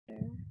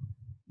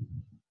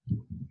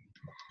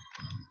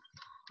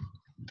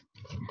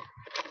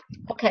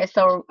Okay,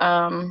 so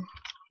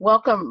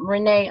welcome,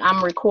 Renee.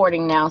 I'm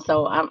recording now,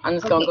 so I'm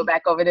just gonna go Okay.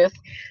 back over this.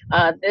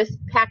 This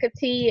pack of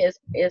tea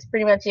is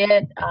pretty much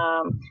it.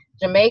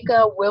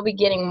 Jamaica will be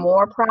getting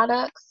more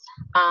products,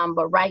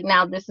 but right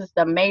now this is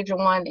the major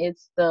one.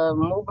 It's the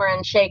mover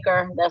and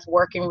shaker that's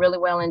working really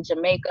well in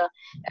Jamaica,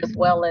 as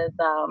well as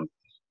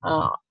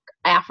uh,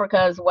 Africa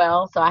as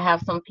well. So I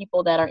have some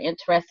people that are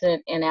interested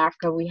in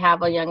Africa. We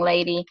have a young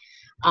lady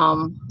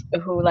um,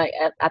 who, like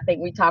I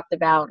think we talked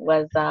about,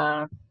 was.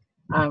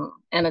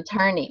 An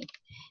attorney,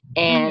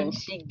 and Mm-hmm.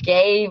 she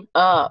gave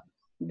up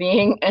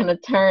being an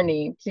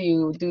attorney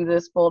to do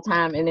this full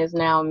time and is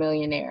now a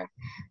millionaire.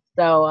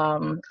 So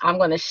I'm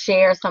going to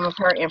share some of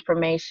her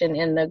information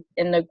in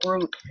the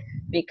group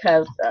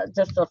because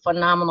just a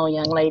phenomenal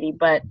young lady.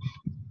 But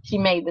she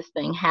made this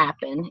thing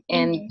happen.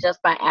 And Mm-hmm.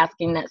 just by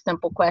asking that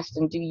simple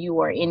question, do you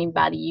or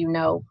anybody you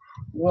know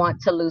want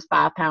to lose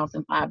 5 pounds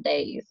in 5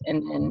 days?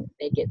 And then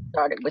they get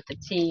started with the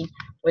tea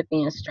with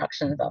the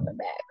instructions on the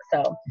back.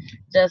 So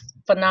just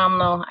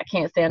phenomenal. I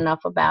can't say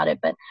enough about it,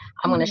 but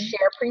I'm going to Mm-hmm.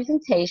 share a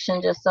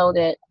presentation just so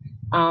that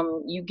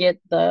you get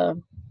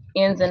the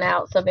ins and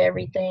outs of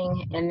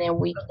everything. And then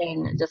we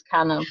can just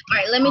kind of, All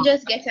right, let me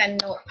just get a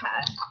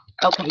notepad.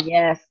 okay,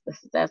 yes,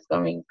 that's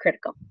going to be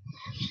critical.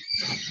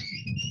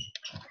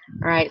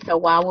 All right, so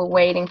while we're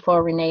waiting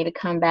for Renee to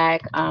come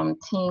back,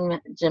 Team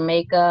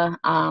Jamaica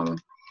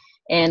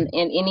and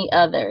any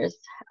others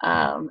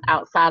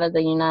outside of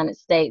the United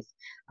States,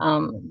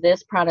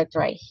 this product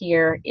right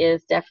here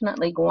is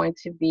definitely going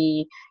to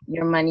be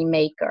your money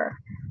maker.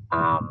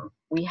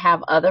 We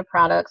have other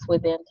products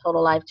within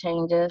Total Life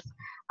Changes,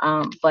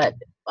 but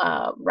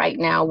right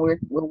now we're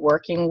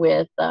working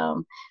with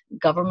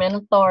government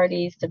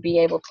authorities to be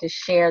able to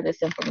share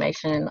this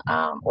information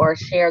or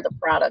share the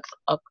products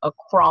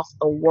across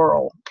the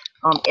world,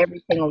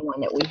 every single one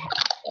that we have.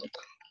 So,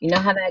 you know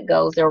how that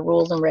goes. There are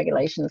rules and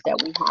regulations that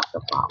we have to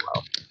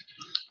follow.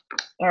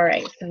 All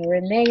right, so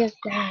Renee is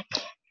back.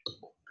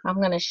 I'm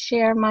going to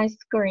share my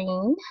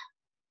screen.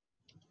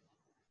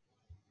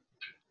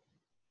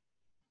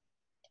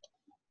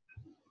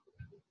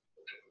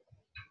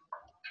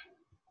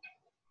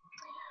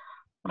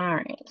 All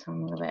right, so I'm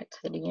going to go back to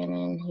the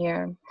beginning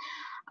here.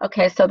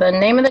 Okay, so the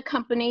name of the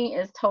company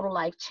is Total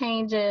Life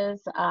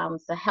Changes.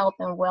 It's a health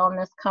and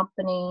wellness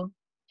company.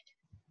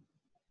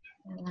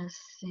 And let's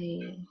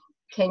see.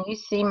 Can you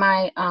see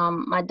my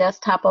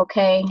desktop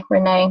okay,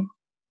 Renee?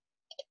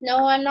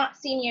 No, I'm not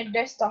seeing your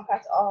desktop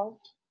at all.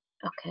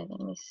 Okay, let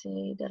me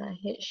see. Did I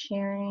hit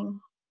sharing?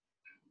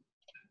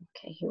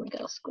 Okay, here we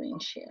go. Screen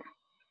share.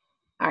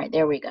 All right,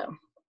 there we go.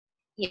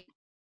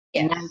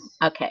 Yes.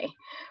 Okay,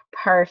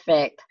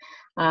 perfect.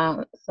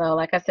 So,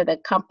 like I said, the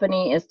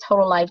company is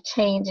Total Life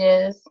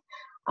Changes.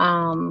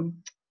 Um,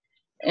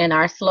 and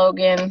our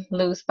slogan,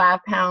 lose 5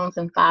 pounds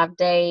in 5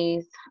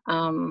 days.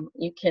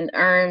 You can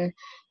earn,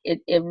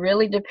 it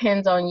really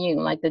depends on you.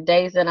 Like the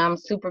days that I'm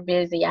super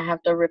busy, I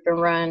have to rip and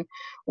run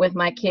with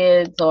my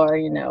kids or,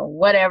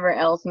 whatever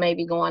else may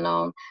be going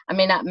on. I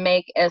may not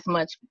make as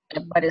much,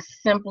 but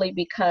it's simply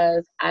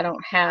because I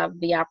don't have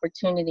the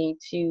opportunity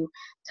to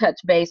touch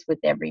base with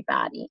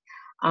everybody.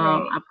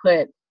 Right.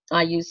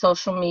 I use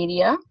social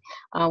media,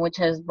 which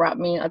has brought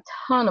me a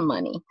ton of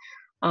money.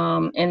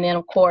 And then,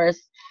 of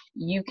course,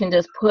 you can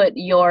just put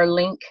your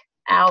link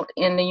out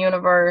in the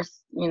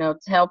universe,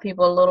 tell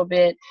people a little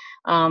bit.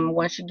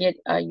 Once you get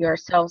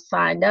yourself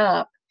signed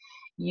up,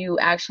 you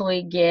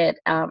actually get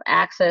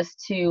access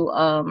to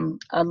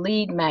a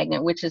lead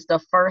magnet, which is the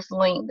first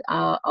link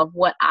of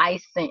what I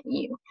sent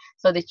you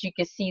so that you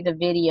can see the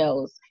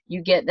videos.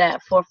 You get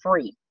that for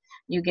free.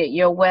 You get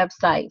your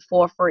website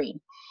for free.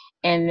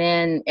 And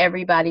then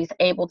everybody's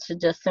able to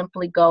just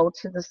simply go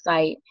to the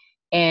site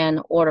and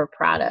order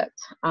product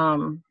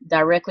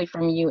directly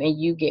from you, and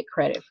you get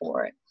credit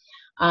for it.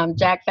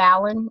 Jack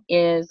Fallon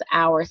is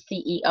our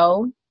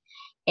CEO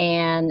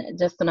and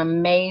just an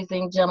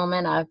amazing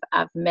gentleman.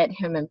 I've met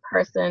him in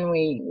person.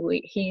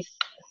 He's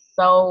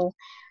so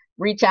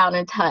reach out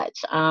and touch.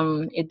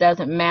 It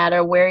doesn't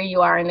matter where you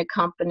are in the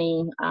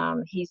company.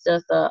 He's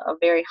just a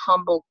very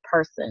humble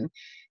person,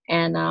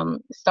 and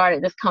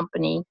started this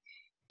company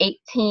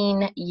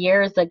 18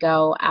 years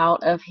ago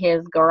out of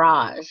his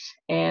garage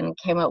and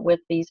came up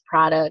with these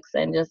products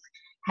and just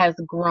has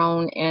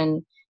grown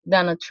and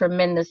done a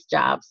tremendous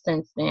job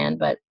since then.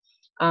 But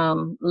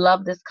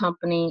love this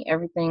company.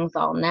 Everything's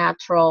all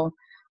natural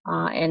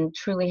and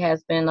truly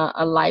has been a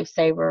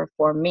lifesaver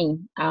for me.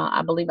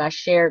 I believe I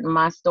shared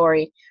my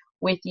story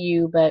with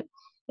you, but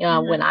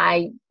when Mm-hmm.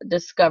 I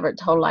discovered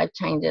Total Life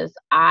Changes,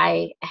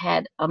 I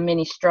had a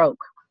mini stroke,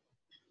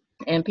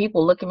 and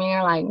people look at me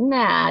and are like,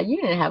 nah,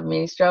 you didn't have a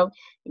mini stroke.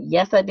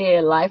 Yes, I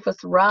did. Life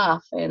was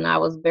rough and I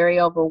was very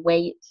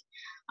overweight.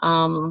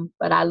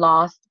 But I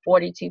lost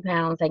 42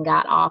 pounds and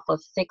got off of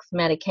 6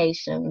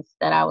 medications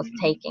that I was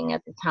taking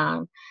at the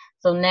time.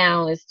 So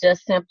now it's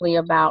just simply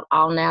about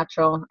all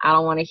natural. I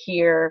don't want to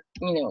hear,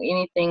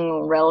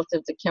 anything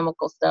relative to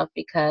chemical stuff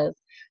because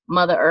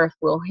Mother Earth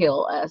will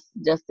heal us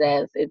just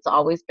as it's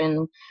always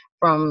been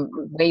from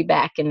way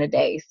back in the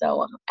day.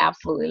 So I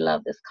absolutely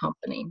love this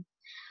company.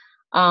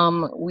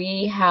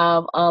 We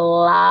have a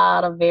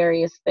lot of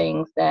various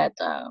things that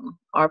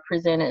are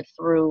presented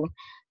through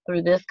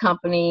this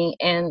company,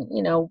 and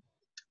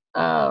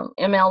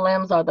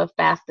MLMs are the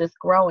fastest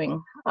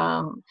growing.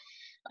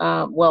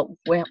 Well,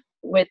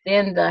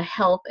 within the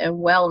health and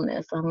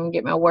wellness. I'm gonna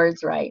get my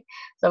words right.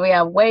 So we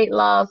have weight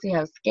loss, we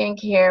have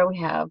skincare, we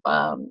have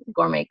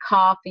gourmet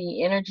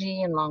coffee,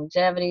 energy and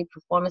longevity,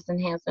 performance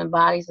enhancement,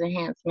 bodies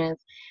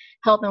enhancements,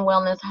 health and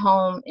wellness,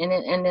 home,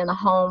 and then a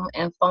home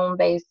and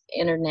phone-based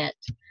internet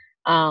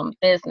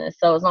business.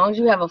 So as long as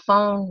you have a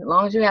phone, as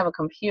long as you have a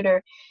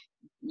computer,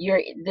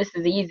 this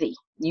is easy.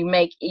 You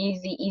make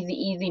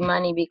easy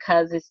money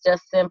because it's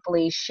just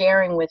simply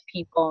sharing with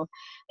people,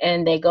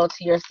 and they go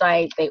to your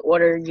site, they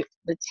order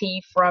the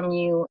tea from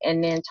you,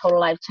 and then Total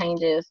Life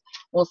Changes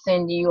will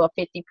send you a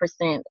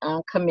 50%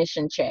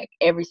 commission check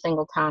every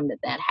single time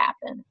that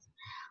happens.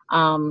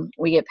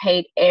 We get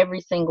paid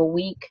every single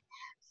week.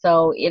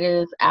 So it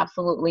is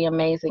absolutely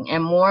amazing,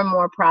 and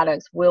more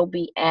products will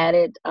be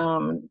added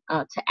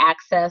to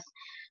access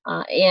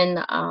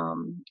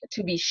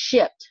to be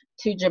shipped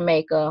to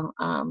Jamaica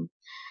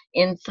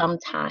in some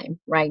time.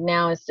 Right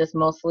now, it's just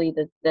mostly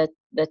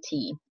the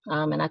tea,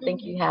 and I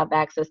think you have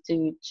access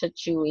to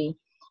Chachui,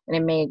 and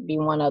it may be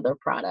one other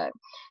product,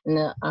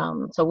 and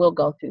so we'll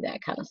go through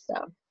that kind of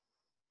stuff.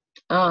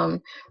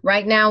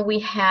 Right now we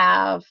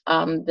have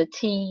the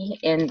tea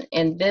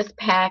in this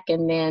pack,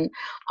 and then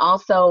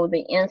also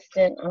the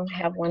instant. I don't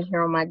have one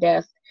here on my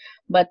desk,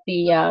 but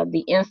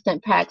the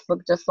instant packs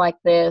look just like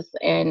this,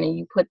 and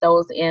you put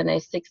those in a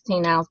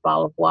 16-ounce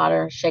bottle of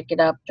water, shake it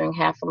up, drink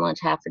half for lunch,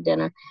 half for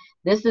dinner.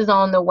 This is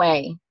on the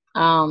way,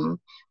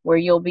 where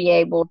you'll be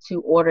able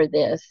to order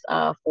this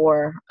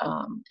for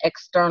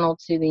external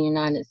to the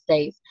United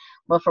States.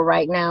 But for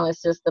right now,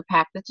 it's just the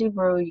pack that you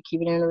brew. You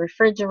keep it in the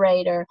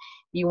refrigerator.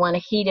 You want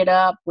to heat it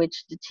up,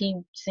 which the tea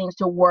seems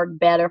to work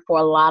better for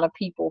a lot of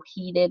people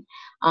heated,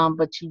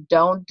 but you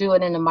don't do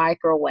it in the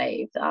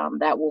microwave.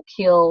 That will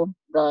kill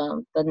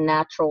the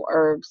natural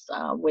herbs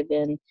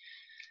within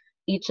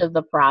each of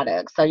the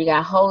products. So you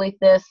got holy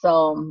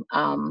thistle,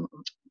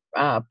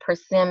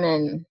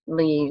 persimmon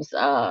leaves,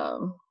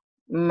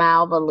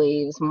 malva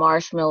leaves,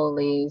 marshmallow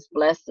leaves,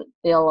 blessed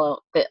philo.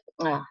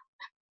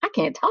 I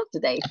can't talk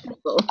today.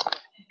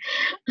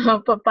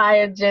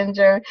 Papaya,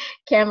 ginger,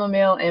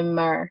 chamomile, and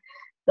myrrh.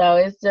 So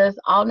it's just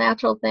all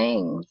natural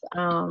things.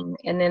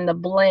 And then the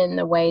blend,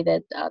 the way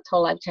that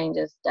Total Life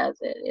Changes does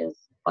it, is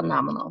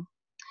phenomenal.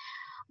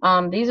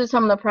 These are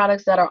some of the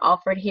products that are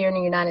offered here in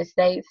the United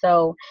States.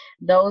 So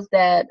those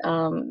that,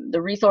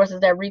 the resources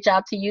that reach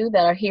out to you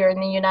that are here in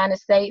the United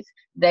States,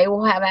 they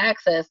will have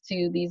access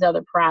to these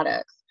other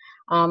products.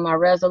 Our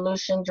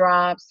resolution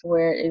drops,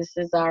 where this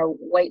is our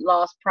weight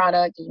loss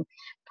product. You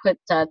put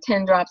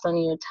 10 drops on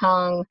your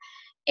tongue,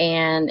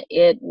 and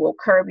it will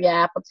curb your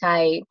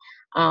appetite,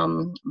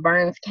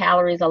 burns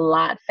calories a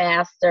lot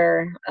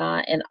faster,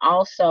 and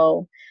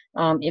also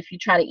if you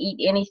try to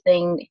eat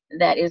anything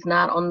that is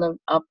not on the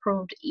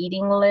approved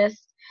eating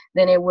list,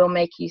 then it will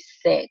make you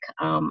sick.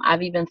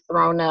 I've even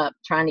thrown up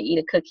trying to eat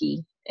a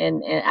cookie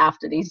and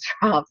after these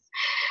drops.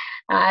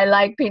 I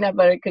like peanut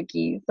butter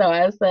cookies, so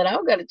I said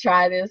I'm going to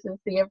try this and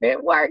see if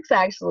it works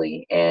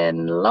actually,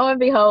 and lo and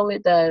behold,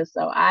 it does.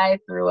 So I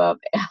threw up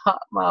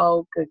my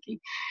whole cookie.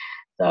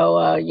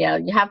 So yeah,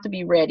 you have to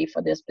be ready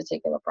for this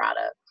particular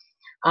product.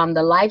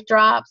 The Life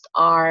Drops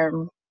are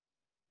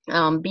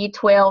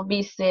B12,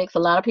 B6. A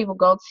lot of people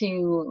go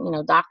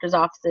to doctor's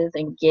offices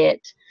and get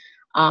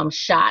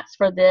shots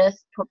for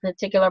this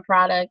particular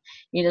product.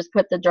 You just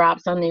put the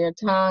drops under your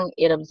tongue.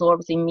 It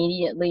absorbs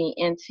immediately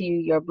into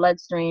your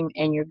bloodstream,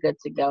 and you're good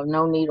to go.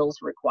 No needles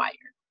required.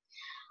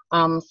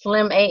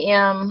 Slim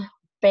AM,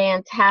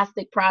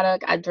 fantastic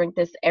product. I drink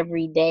this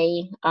every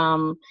day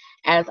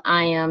as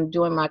I am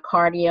doing my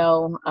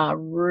cardio.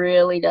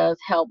 Really does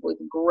help with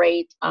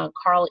great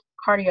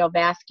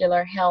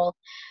cardiovascular health,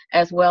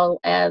 as well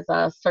as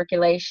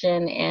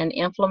circulation and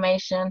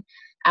inflammation.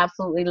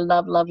 Absolutely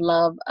love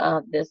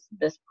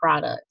this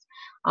product.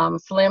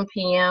 Slim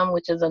PM,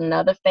 which is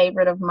another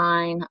favorite of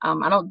mine.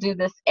 I don't do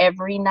this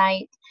every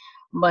night,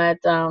 but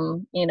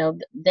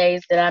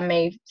days that I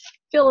may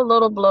feel a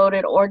little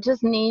bloated or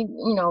just need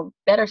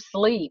better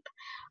sleep,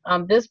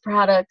 this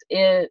product,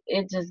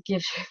 it just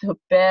gives you the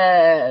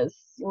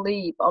best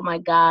sleep. Oh my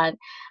God,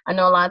 I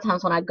know a lot of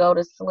times when I go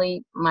to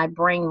sleep, my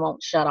brain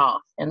won't shut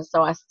off, and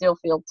so I still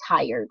feel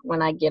tired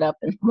when I get up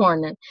in the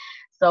morning.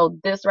 So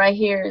this right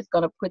here is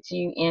going to put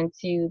you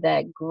into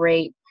that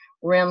great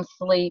REM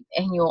sleep,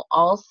 and you'll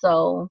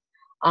also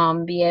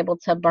be able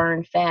to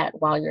burn fat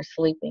while you're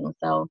sleeping.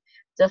 So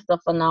just a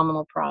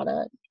phenomenal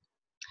product.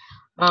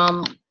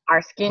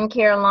 Our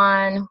skincare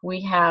line,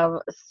 we have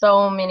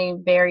so many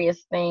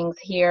various things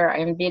here.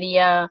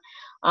 NVIDIA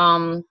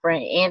for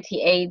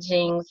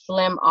anti-aging,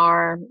 Slim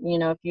R,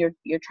 if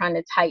you're trying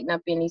to tighten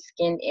up any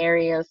skin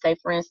areas, say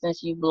for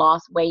instance you've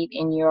lost weight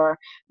in your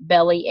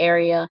belly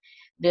area,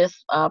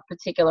 this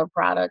particular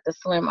product, the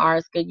Slim R,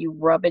 is good. You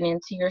rub it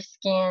into your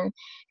skin,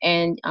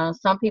 and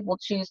some people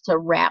choose to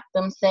wrap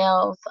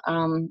themselves.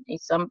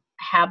 Some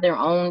have their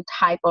own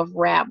type of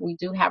wrap. We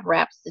do have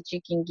wraps that you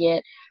can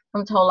get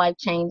from Total Life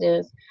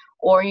Changes,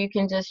 or you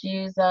can just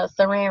use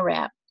saran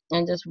wrap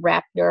and just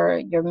wrap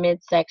your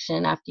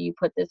midsection after you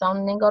put this on,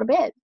 and then go to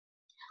bed.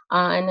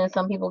 And then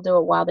some people do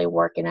it while they're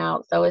working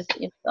out. So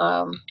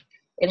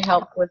it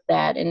helps with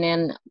that. And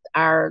then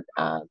our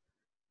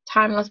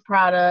timeless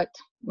product,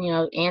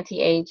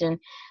 anti-aging.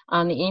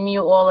 The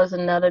emu oil is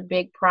another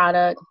big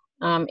product.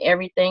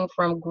 Everything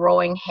from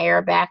growing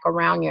hair back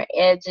around your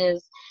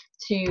edges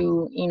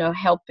to,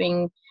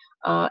 helping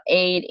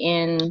aid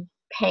in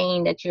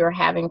pain that you're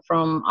having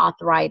from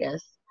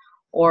arthritis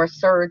or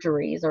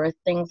surgeries or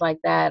things like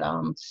that,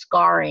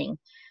 scarring,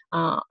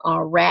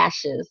 or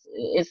rashes.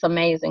 It's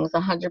amazing. It's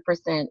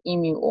 100%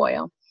 emu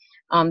oil.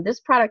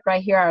 This product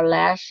right here, our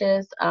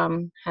lashes,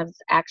 has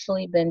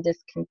actually been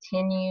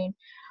discontinued,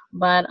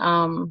 but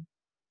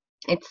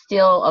it's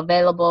still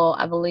available.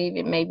 I believe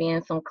it may be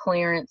in some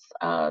clearance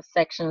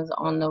sections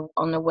on the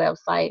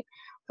website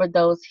for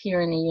those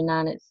here in the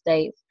United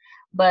States.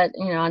 But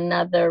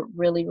another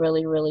really,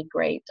 really, really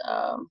great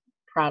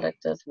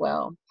product as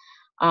well.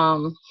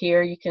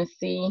 Here you can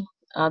see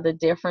the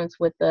difference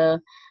with the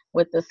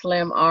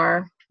Slim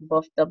R,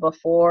 both the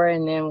before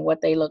and then what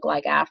they look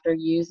like after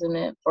using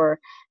it for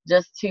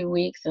just 2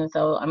 weeks. And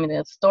so, I mean,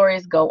 the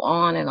stories go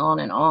on and on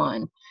and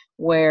on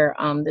where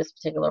this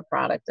particular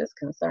product is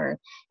concerned,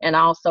 and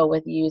also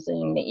with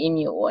using the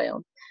emu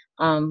oil.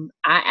 I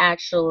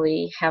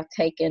actually have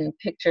taken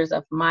pictures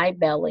of my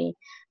belly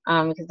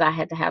because I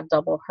had to have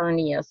double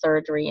hernia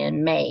surgery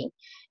in May,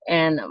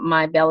 and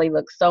my belly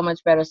looks so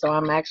much better. So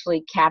I'm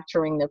actually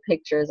capturing the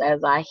pictures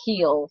as I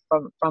heal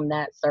from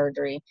that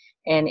surgery,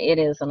 and it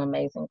is an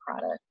amazing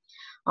product.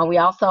 We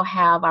also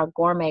have our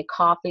gourmet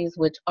coffees,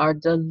 which are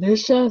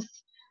delicious.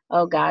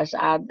 Oh gosh,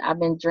 I've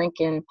been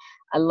drinking.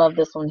 I love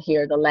this one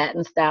here. The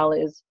Latin style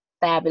is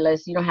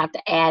fabulous. You don't have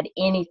to add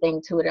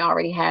anything to it. It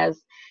already has,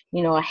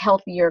 a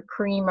healthier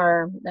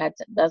creamer that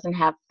doesn't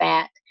have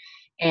fat,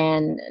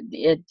 and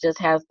it just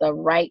has the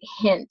right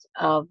hint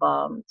of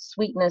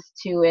sweetness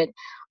to it,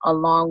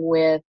 along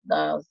with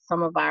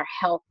some of our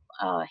health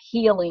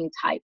healing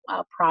type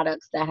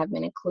products that have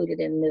been included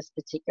in this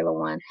particular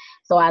one.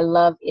 So I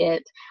love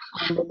it.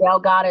 The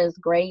Delgada is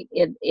great.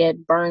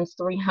 It burns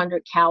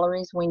 300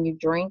 calories when you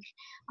drink,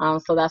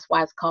 so that's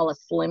why it's called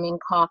a slimming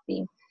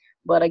coffee.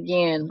 But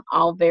again,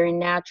 all very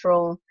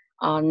natural,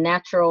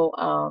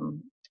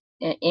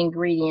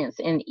 ingredients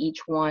in each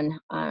one.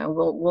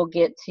 We'll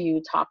get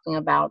to talking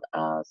about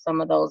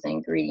some of those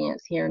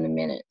ingredients here in a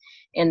minute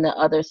in the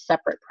other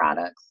separate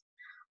products.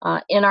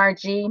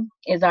 NRG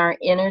is our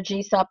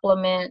energy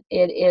supplement.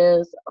 It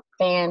is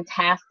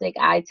fantastic.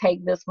 I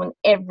take this one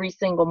every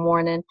single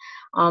morning.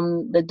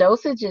 The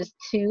dosage is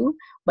 2,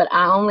 but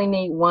I only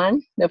need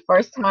 1. The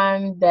first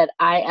time that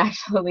I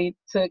actually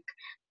took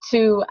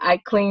 2, I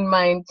cleaned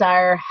my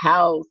entire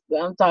house.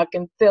 I'm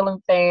talking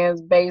ceiling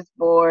fans,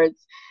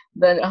 baseboards,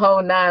 the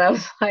whole 9. I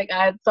was like,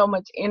 I had so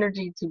much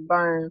energy to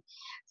burn.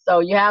 So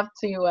you have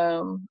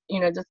to,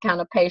 just kind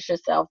of pace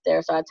yourself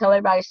there. So I tell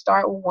everybody,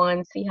 start with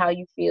 1, see how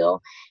you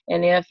feel.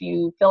 And if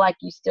you feel like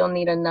you still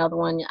need another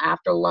one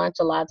after lunch,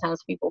 a lot of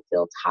times people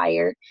feel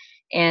tired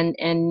and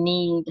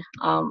need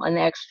an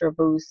extra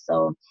boost.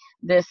 So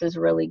this is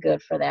really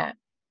good for that.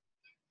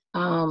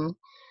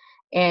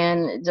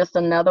 And just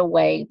another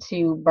way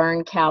to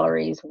burn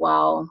calories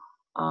while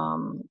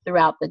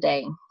throughout the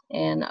day.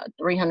 And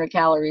 300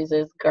 calories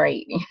is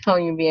great.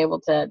 You'll be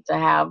able to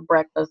have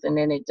breakfast and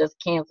then it just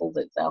cancels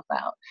itself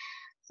out.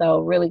 So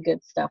really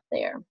good stuff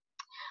there.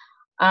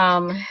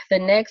 The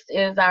next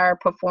is our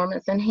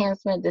performance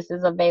enhancement. This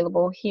is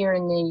available here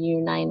in the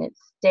United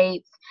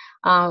States,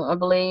 I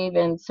believe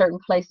in certain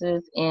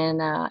places in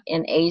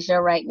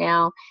Asia right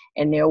now,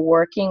 and they're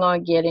working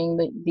on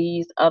getting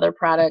these other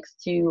products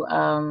to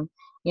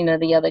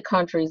the other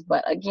countries.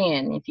 But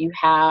again, if you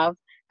have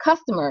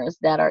customers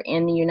that are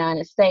in the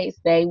United States,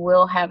 they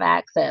will have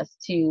access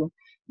to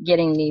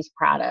getting these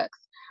products.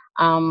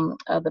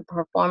 The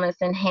performance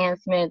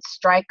enhancement,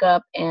 Strike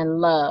Up and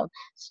Love.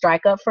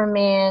 Strike Up for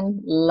men,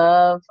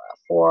 Love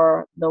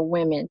for the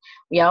women.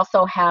 We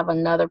also have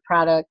another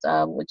product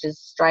which is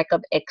Strike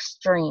Up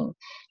Extreme,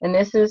 and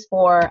this is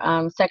for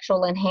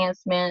sexual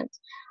enhancement.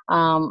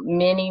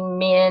 Many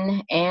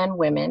men and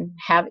women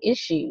have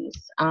issues.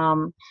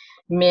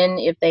 Men,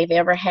 if they've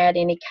ever had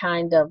any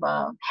kind of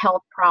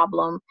health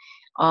problem,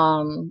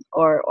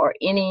 or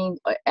any,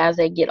 as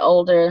they get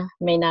older,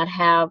 may not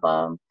have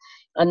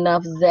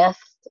enough zest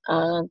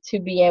to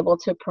be able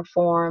to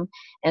perform,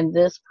 and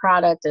this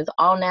product is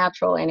all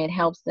natural and it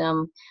helps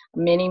them.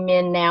 Many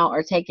men now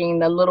are taking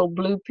the little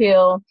blue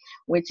pill,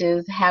 which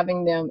is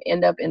having them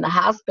end up in the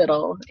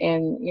hospital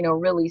and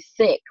really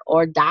sick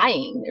or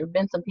dying. There have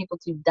been some people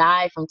to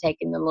die from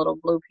taking the little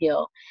blue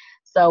pill.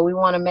 So we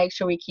want to make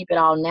sure we keep it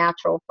all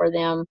natural for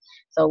them.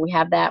 So we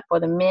have that for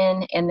the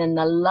men, and then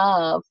the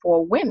love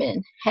for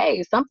women.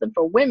 Hey, something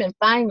for women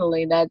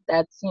finally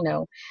that's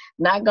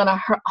not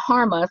gonna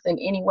harm us in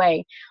any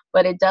way,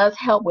 but it does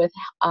help with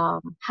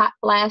hot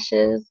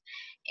flashes,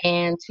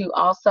 and to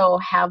also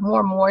have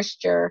more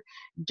moisture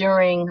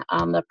during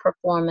the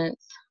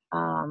performance.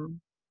 Um,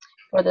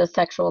 for the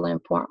sexual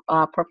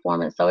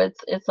performance. So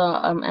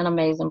an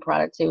amazing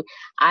product too.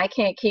 I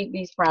can't keep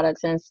these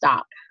products in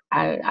stock.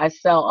 I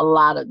sell a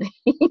lot of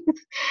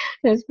these,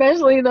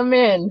 especially the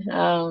men.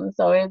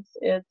 So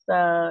it's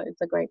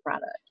a great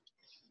product.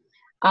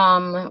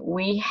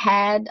 We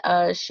had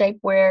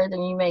shapewear,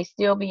 then you may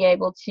still be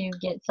able to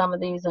get some of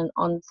these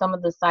on some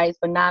of the sites,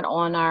 but not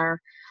on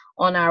our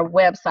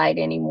website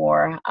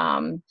anymore.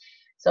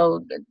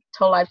 So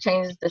Total Life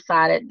Changes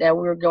decided that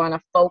we were going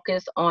to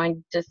focus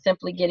on just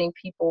simply getting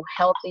people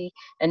healthy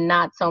and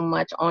not so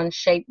much on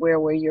shapewear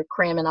where you're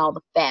cramming all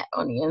the fat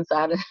on the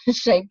inside of the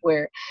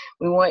shapewear.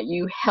 We want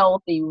you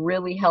healthy,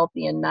 really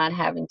healthy, and not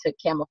having to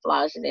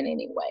camouflage it in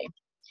any way.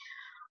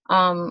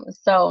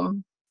 So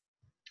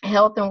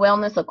health and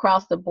wellness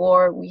across the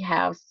board. We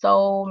have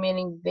so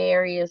many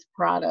various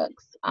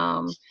products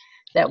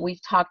that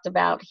we've talked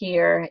about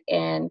here,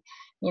 and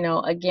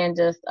again,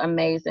 just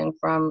amazing,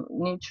 from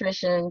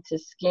nutrition to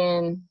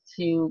skin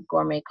to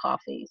gourmet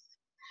coffees.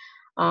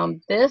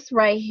 This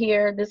right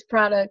here, this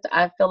product,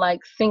 I feel like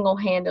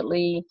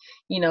single-handedly,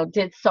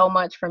 did so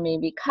much for me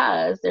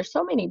because there's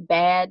so many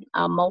bad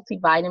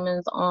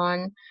multivitamins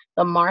on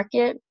the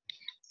market.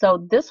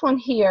 So this one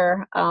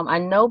here, I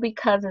know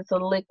because it's a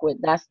liquid,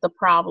 that's the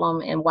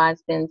problem, and why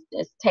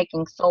it's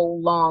taking so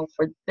long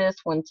for this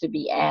one to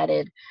be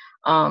added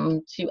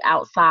to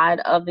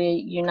outside of the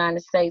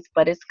United States,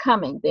 but it's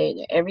coming.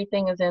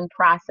 Everything is in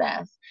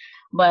process,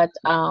 but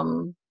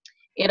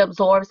it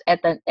absorbs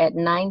at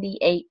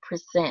 98%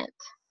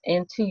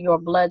 into your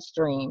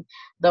bloodstream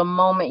the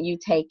moment you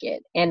take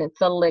it, and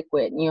it's a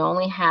liquid. You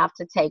only have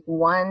to take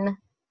 1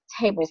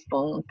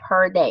 tablespoon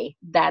per day.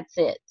 That's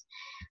it.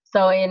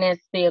 So, and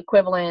it's the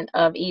equivalent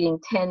of eating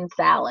 10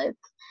 salads.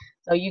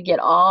 So you get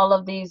all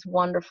of these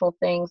wonderful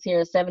things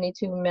here: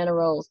 72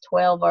 minerals,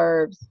 12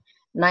 herbs,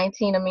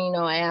 19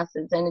 amino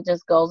acids, and it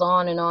just goes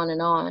on and on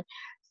and on.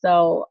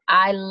 So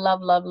I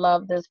love, love,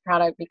 love this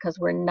product because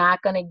we're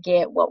not going to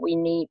get what we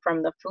need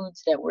from the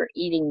foods that we're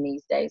eating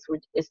these days.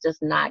 It's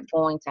just not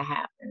going to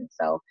happen.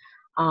 So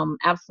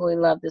absolutely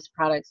love this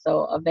product.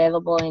 So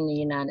available in the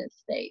United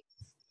States.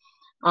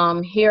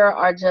 Here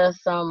are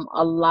just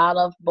a lot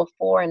of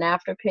before and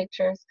after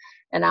pictures,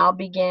 and I'll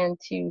begin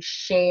to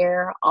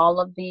share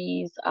all of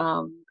these,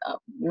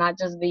 not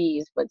just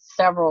these, but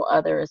several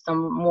others,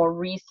 some more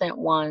recent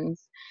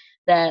ones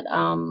that,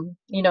 and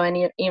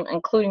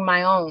including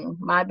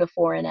my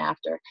before and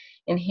after.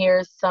 And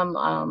here's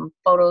some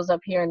photos up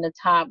here in the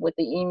top with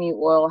the emu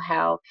oil,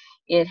 how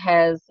it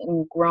has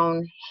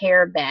grown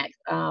hair back.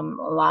 A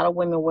lot of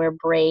women wear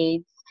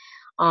braids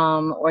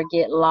or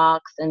get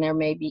locks, and there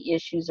may be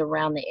issues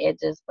around the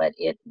edges, but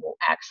it will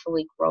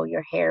actually grow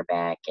your hair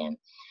back. And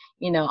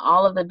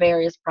all of the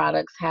various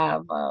products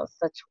have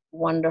such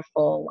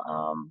wonderful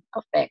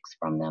effects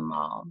from them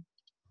all.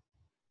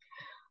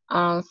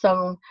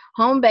 Some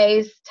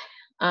home-based,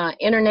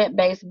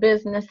 internet-based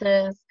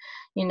businesses,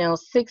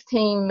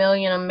 16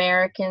 million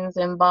Americans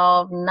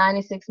involved,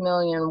 96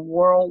 million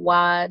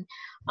worldwide.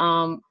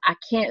 I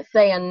can't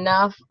say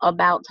enough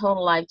about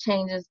Total Life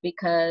Changes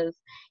because,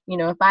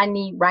 if I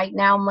need right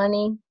now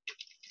money,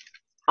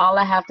 all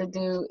I have to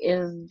do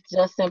is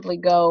just simply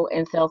go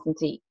and sell some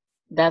tea.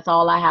 That's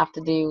all I have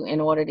to do in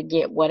order to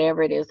get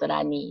whatever it is that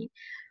I need.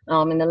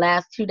 In the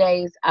last 2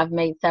 days, I've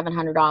made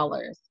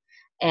 $700.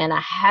 And I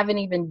haven't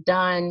even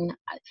done,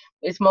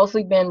 it's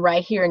mostly been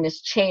right here in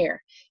this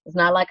chair. It's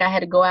not like I had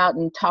to go out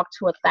and talk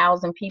to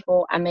 1,000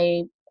 people. I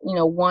made,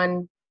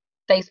 1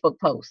 Facebook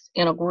post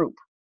in a group.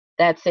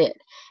 That's it.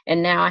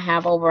 And now I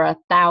have over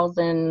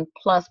 1,000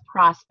 plus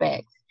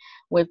prospects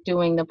with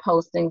doing the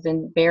postings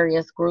in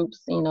various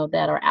groups,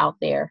 that are out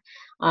there.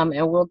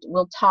 And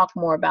we'll talk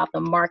more about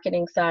the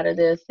marketing side of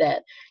this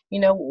that,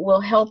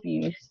 will help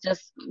you. It's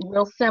just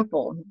real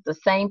simple. The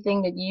same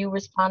thing that you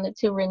responded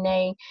to,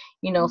 Renee,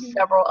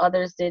 several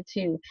others did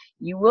too.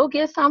 You will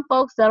get some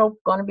folks that are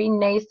going to be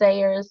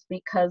naysayers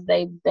because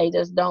they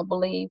just don't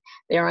believe.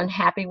 They're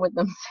unhappy with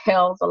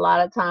themselves a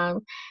lot of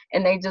times,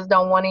 and they just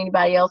don't want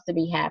anybody else to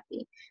be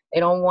happy. They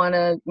don't want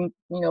to,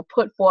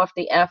 put forth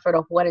the effort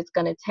of what it's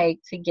going to take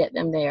to get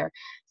them there.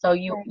 So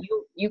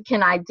you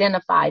can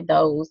identify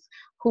those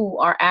who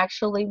are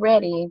actually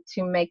ready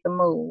to make the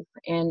move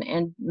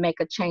and make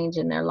a change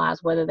in their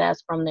lives, whether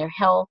that's from their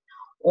health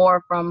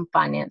or from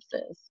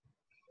finances.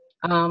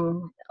 A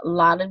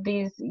lot of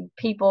these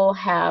people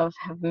have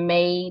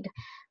made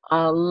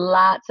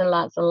lots and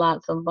lots and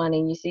lots of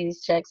money. You see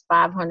these checks: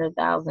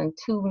 500,000,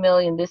 2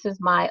 million. This is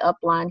my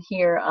upline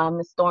here,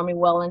 Miss Stormy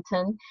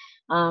Wellington.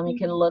 You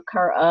can look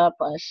her up.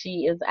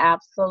 She is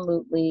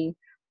absolutely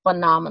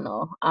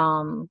phenomenal.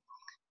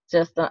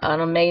 Just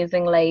an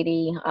amazing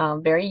lady.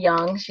 Very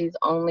young. She's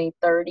only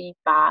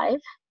 35.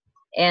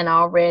 and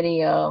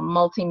already a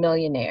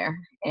multimillionaire,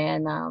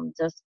 and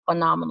just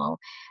phenomenal.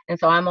 And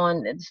so I'm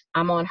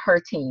on her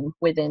team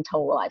within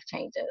Total Life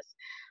Changes.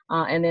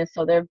 And then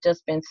so there have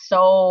just been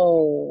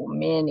so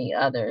many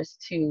others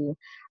to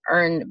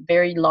earn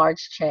very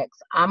large checks.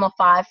 I'm a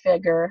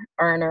 5-figure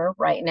earner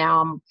right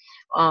now.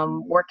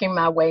 I'm working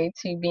my way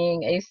to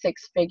being a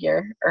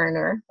 6-figure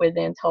earner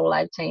within Total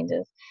Life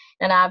Changes,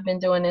 and I've been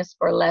doing this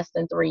for less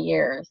than 3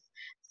 years.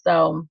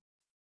 So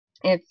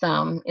it's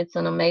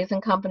an amazing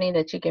company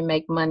that you can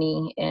make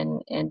money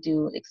and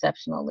do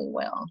exceptionally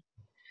well.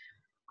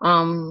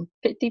 50%.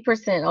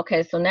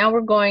 Okay, so now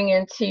we're going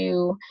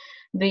into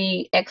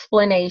the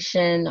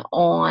explanation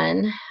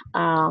on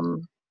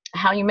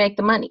how you make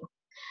the money.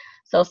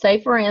 So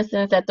say, for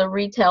instance, at the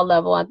retail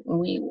level,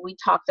 we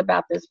talked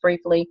about this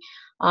briefly.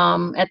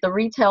 At the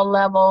retail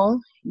level,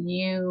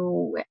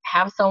 you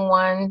have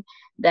someone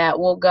that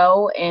will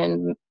go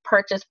and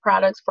purchase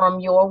products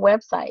from your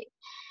website.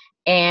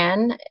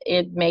 And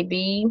it may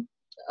be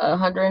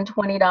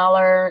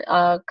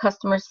 $120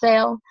 customer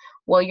sale.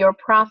 Well, your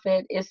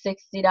profit is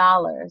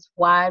 $60.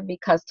 Why?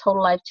 Because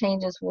Total Life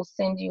Changes will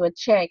send you a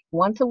check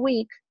once a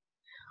week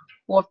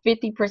for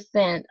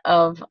 50%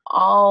 of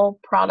all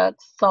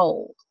products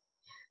sold.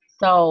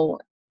 So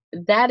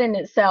that in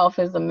itself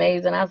is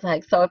amazing. I was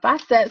like, so if I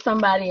set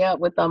somebody up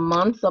with a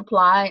month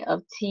supply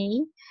of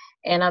tea,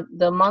 and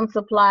the month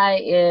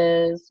supply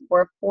is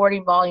worth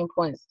 40 volume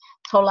points,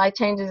 Total Life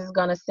Changes is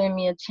going to send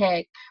me a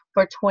check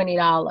for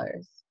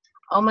 $20.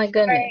 Oh my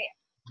goodness. Right.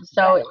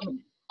 So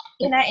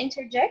Can I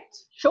interject?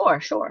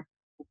 Sure. All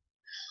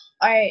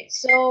right.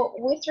 So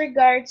with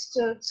regards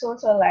to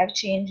Total Life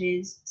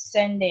Changes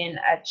sending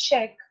a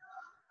check,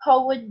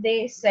 how would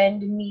they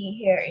send me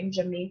here in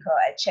Jamaica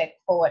a check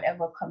for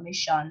whatever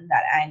commission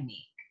that I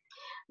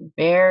make?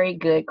 Very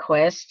good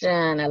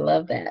question. I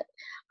love that.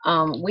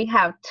 We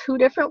have 2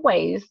 different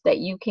ways that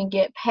you can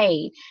get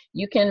paid.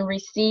 You can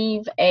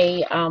receive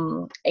a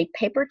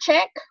paper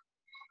check,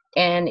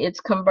 and it's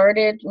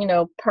converted,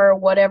 per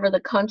whatever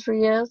the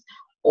country is,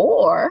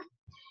 or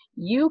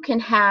you can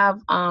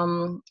have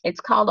it's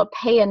called a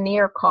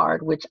Payoneer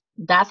card, which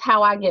that's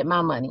how I get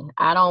my money.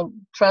 I don't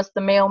trust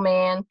the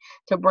mailman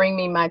to bring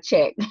me my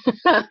check.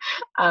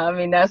 I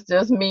mean, that's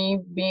just me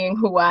being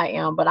who I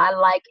am, but I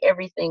like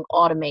everything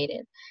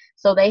automated.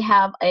 So they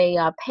have a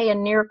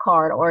Payoneer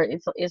card, or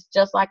it's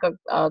just like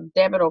a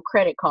debit or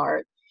credit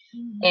card,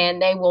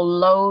 and they will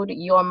load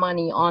your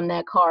money on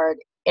that card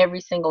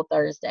every single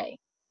Thursday.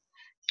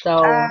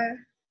 So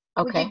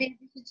Would you be able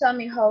to tell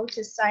me how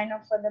to sign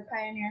up for the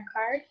Payoneer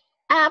card?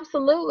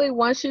 Absolutely.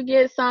 Once you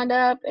get signed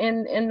up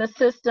in the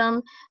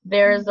system,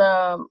 there's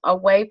a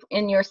way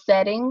in your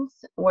settings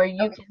where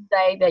you can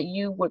say that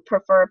you would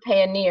prefer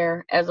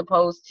Payoneer as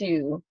opposed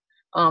to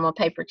a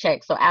paper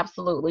check. So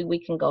absolutely, we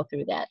can go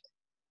through that.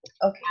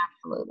 Okay.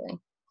 Absolutely.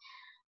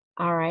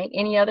 All right.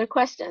 Any other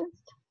questions?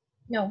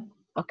 No.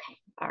 Okay.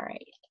 All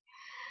right.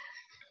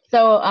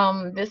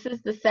 So this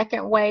is the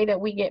second way that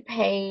we get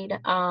paid,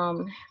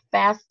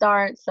 Fast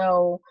Start.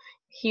 So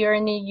here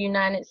in the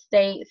United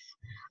States,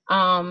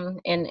 and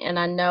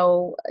I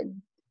know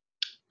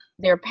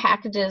there are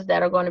packages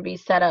that are going to be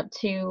set up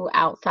too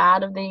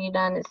outside of the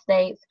United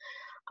States,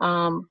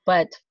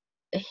 but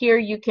here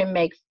you can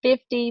make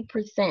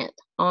 50%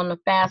 on the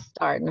Fast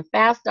Start. And the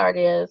Fast Start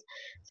is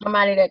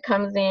somebody that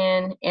comes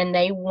in and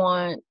they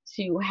want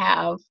to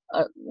have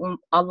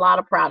a lot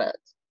of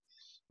products.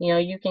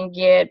 You can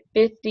get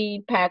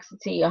 50 packs of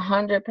tea,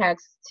 100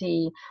 packs of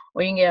tea,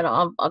 or you can get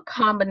a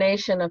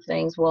combination of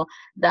things. Well,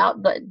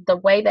 the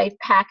way they've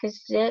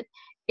packaged it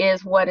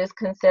is what is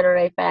considered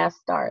a Fast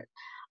Start.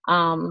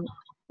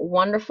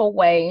 Wonderful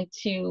way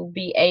to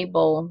be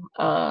able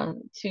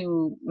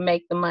to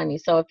make the money.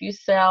 So if you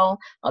sell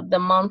the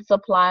month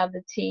supply of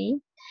the tea,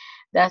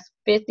 that's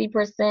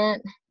 50%,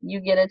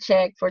 you get a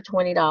check for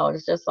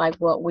 $20, just like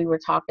what we were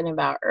talking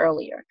about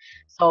earlier.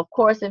 So of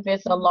course, if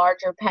it's a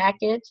larger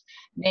package,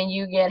 then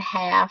you get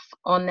half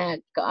on that,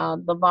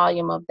 the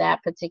volume of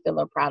that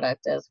particular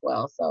product as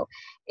well. So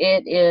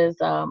it is,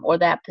 or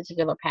that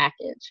particular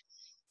package.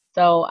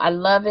 So I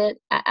love it.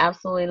 I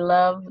absolutely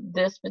love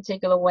this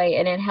particular way,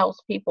 and it helps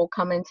people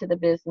come into the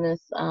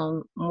business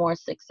more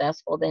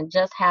successful than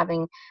just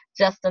having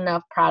just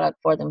enough product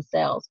for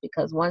themselves.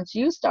 Because once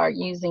you start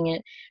using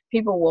it,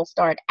 people will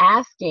start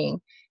asking,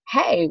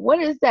 "Hey, what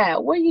is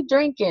that? What are you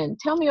drinking?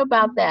 Tell me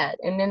about that."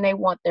 And then they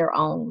want their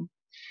own,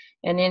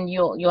 and then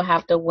you'll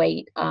have to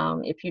wait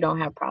if you don't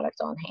have products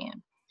on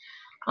hand.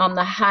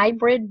 The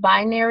hybrid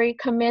binary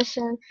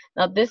commission.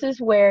 Now this is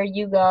where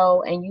you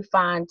go and you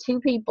find 2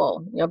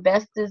 people. Your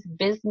best is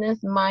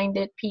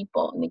business-minded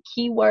people. And the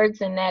key words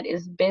in that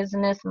is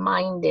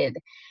business-minded.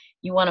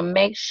 You want to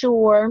make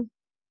sure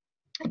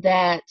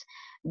that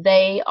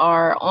they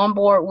are on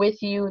board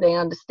with you, they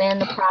understand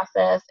the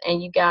process,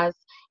 and you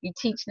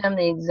teach them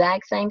the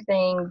exact same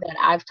thing that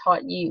I've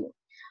taught you.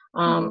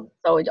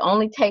 So it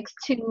only takes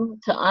 2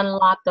 to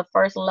unlock the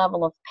first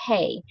level of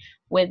pay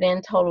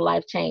within Total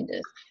Life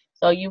Changes.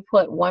 So you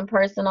put 1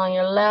 person on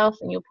your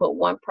left and you put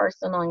 1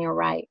 person on your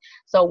right.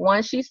 So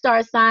once you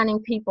start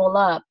signing people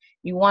up,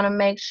 you want to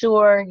make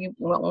sure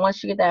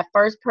once you get that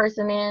first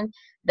person in,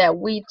 that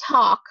we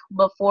talk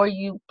before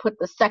you put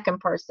the second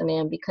person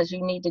in, because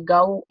you need to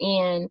go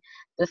in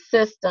the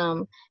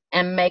system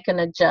and make an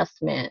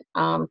adjustment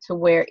to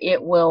where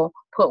it will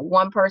put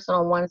one person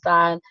on one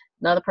side,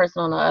 another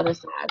person on the other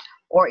side,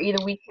 or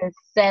either we can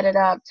set it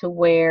up to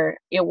where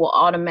it will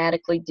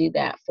automatically do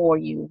that for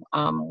you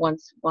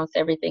once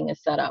everything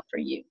is set up for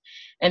you.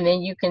 And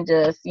then you can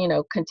just,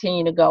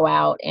 continue to go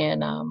out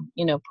and,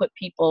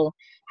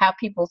 have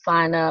people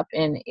sign up,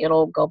 and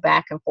it'll go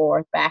back and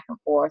forth,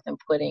 and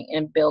putting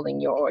and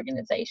building your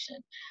organization.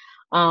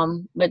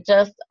 But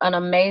just an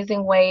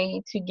amazing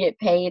way to get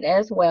paid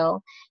as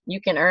well.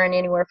 You can earn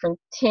anywhere from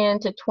 10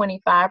 to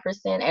 25%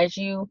 as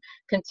you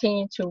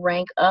continue to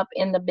rank up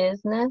in the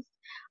business.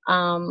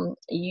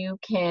 You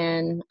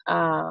can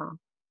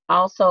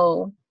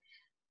also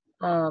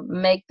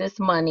make this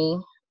money,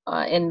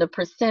 and the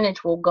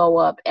percentage will go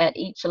up at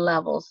each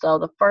level. So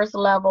the first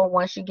level,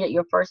 once you get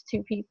your first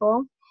 2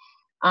 people,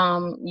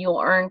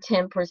 you'll earn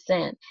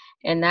 10%,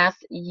 and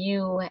that's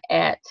you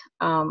at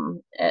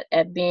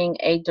being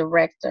a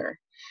director.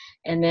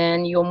 And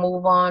then you'll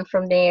move on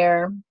from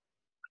there,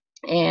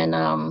 and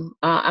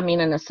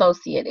an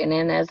associate, and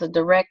then as a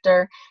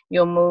director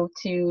you'll move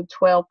to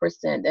 12%,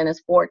 then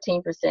it's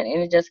 14%,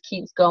 and it just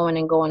keeps going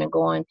and going and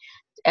going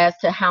as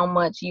to how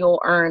much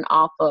you'll earn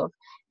off of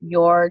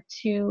your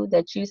 2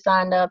 that you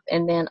signed up,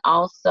 and then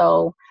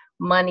also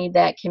money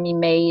that can be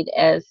made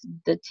as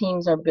the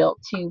teams are built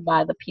too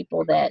by the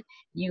people that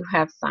you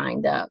have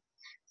signed up.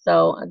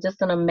 So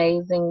just an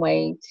amazing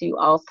way to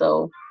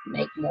also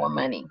make more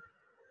money.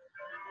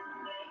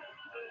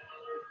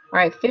 All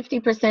right,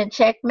 50%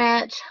 check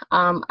match.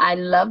 I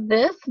love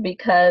this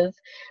because,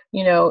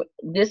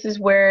 this is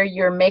where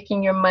you're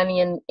making your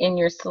money in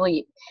your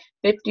sleep.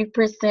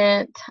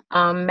 50%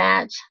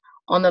 match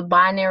on the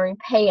binary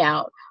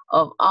payout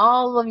of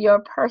all of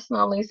your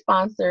personally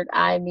sponsored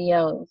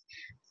IBOs.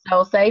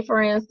 So say,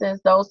 for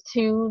instance, those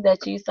 2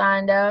 that you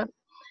signed up,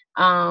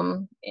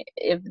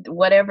 if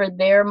whatever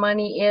their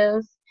money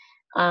is,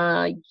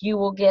 you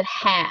will get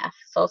half.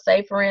 So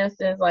say, for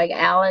instance, like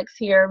Alex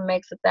here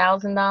makes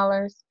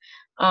 $1,000,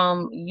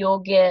 you'll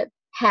get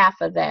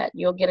half of that.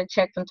 You'll get a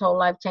check from Total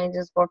Life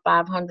Changes for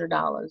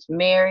 $500.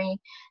 Mary,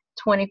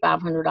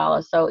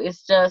 $2,500. So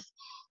it's just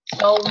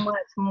so much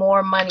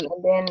more money.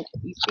 And then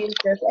you see it's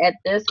just at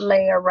this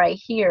layer right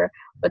here,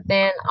 but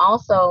then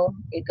also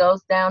it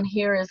goes down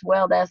here as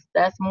well.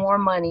 That's more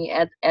money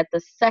at the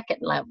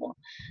second level.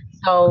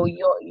 So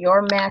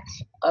your match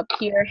up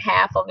here,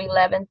 half of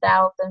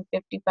 11,000,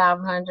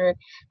 5,500,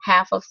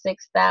 half of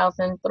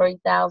 6,000,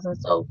 3,000.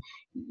 So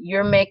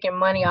you're making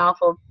money off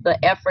of the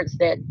efforts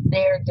that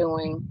they're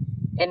doing,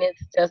 and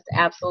it's just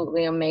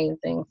absolutely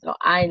amazing. So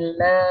I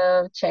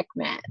love check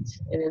match.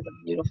 It is a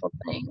beautiful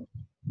thing.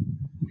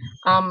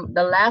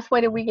 The last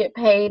way that we get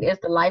paid is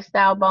the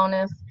lifestyle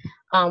bonus.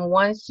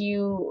 Once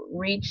you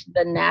reach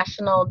the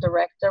national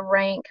director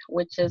rank,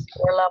 which is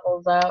 4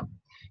 levels up,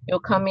 you'll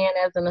come in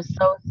as an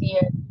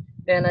associate,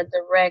 then a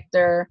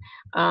director,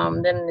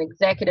 then an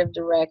executive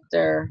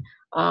director,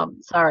 a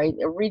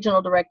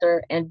regional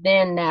director, and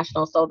then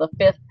national. So the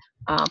fifth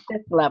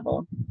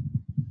level,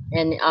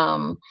 and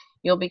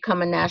you'll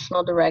become a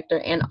national director,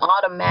 and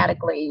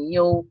automatically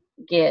you'll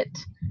get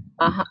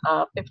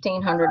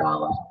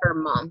 $1,500 per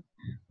month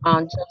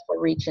just for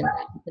reaching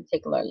that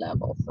particular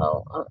level.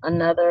 So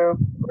another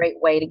great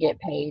way to get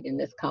paid in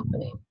this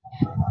company.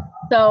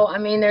 So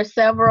there's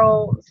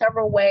several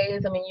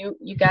ways.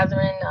 You guys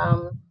are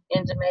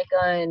in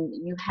Jamaica, and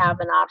you have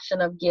an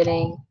option of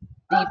getting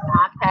the 5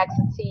 packs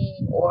of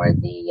tea or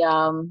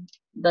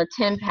the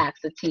 10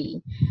 packs of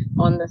tea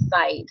on the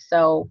site.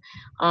 So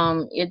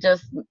it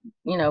just,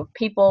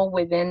 people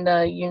within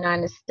the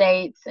United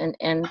States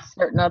and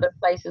certain other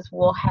places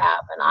will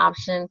have an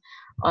option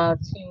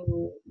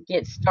to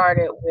get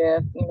started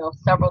with,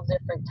 several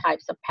different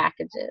types of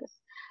packages.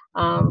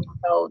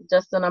 So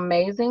just an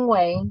amazing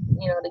way,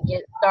 to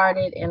get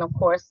started, and of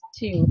course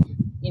too,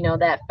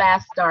 that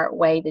fast start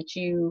way that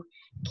you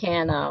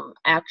can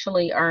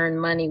actually earn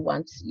money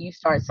once you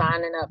start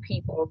signing up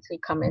people to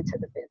come into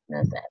the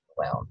business as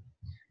well.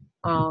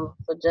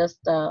 So just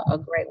a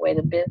great way.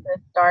 The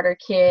business starter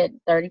kit,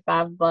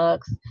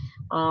 $35,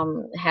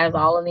 has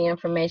all of the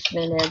information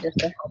in there just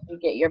to help you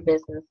get your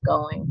business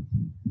going.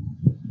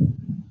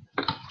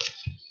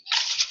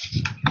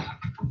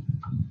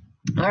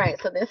 All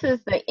right, so this is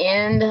the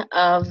end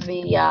of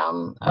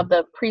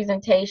the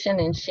presentation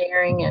and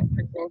sharing and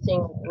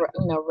presenting,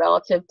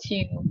 relative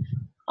to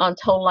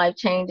Total Life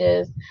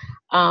Changes.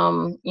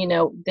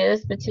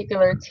 This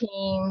particular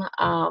team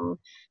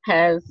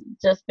has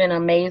just been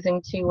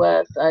amazing to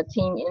us.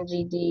 Team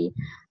NGD.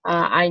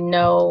 I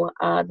know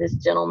this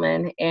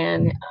gentleman,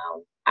 and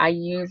I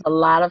use a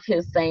lot of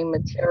his same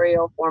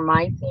material for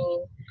my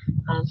team.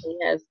 He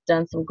has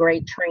done some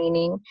great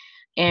training,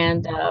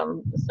 and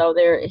so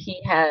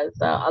he has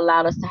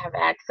allowed us to have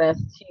access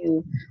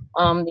to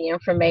the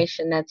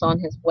information that's on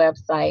his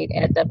website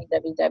at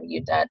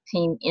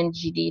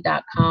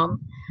www.teamngd.com.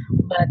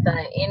 But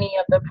any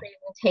of the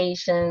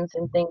presentations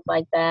and things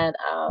like that,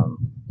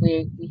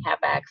 we have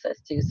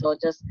access to. So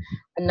just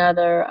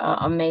another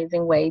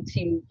amazing way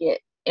to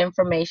get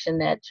information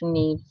that you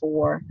need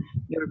for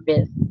your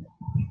business.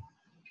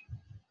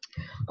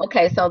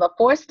 Okay, so the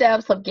 4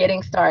 steps of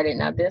getting started.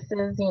 Now, this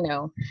is,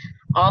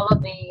 all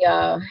of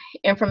the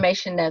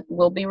information that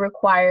will be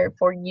required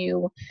for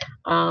you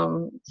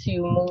to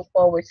move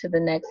forward to the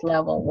next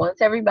level. Once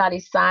everybody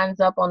signs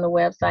up on the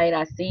website,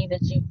 I see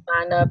that you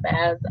signed up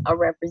as a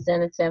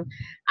representative.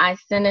 I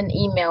send an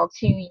email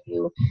to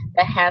you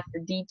that has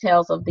the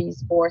details of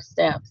these 4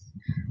 steps.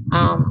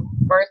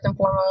 First and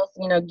foremost,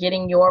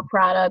 getting your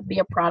product, be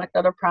a product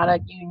of the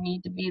product. You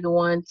need to be the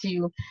one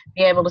to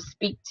be able to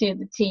speak to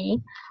the tea.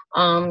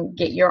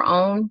 Get your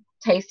own,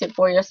 taste it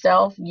for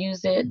yourself,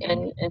 use it,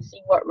 and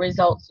see what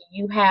results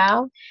you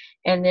have.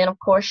 And then, of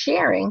course,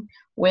 sharing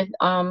with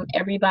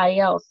everybody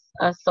else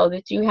so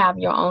that you have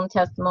your own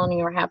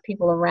testimony or have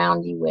people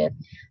around you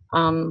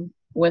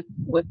with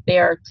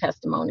their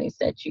testimonies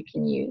that you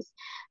can use.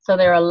 So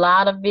there are a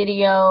lot of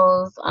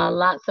videos,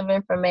 lots of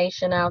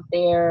information out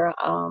there.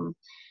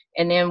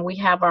 And then we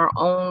have our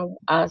own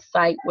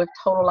site with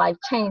Total Life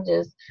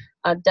Changes,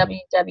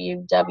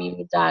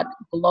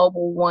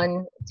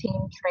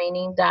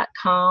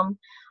 www.global1teamtraining.com.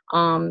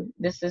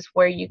 This is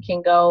where you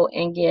can go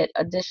and get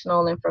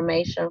additional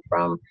information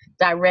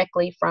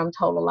directly from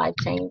Total Life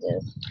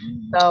Changes.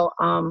 So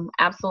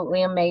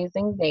absolutely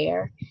amazing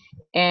there.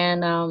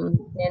 And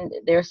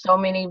there's so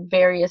many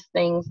various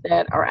things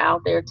that are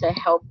out there to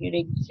help you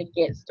to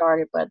get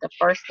started. But the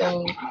first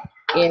thing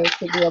is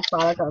to be a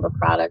product of the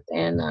product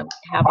and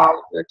have all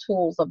of your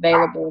tools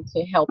available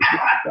to help you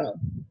to grow.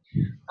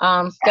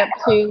 Step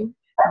 2,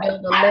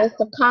 build a list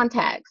of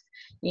contacts.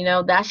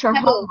 That's your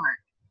homework.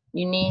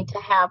 You need to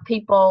have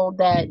people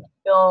that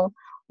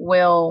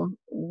will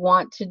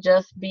want to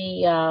just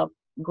be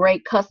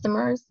great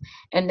customers,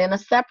 and then a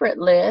separate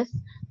list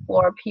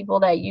for people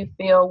that you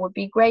feel would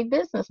be great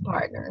business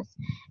partners.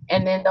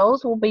 And then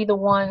those will be the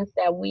ones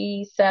that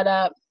we set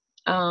up,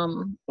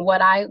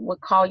 what I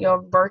would call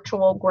your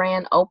virtual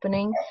grand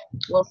opening.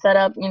 We'll set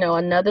up,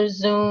 another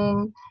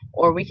Zoom,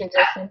 or we can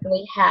just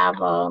simply have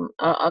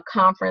a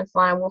conference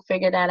line. We'll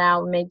figure that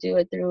out. We may do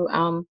it through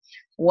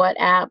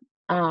WhatsApp,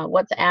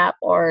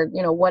 or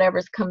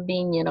whatever's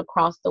convenient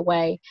across the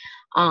way.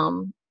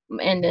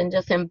 And then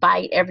just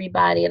invite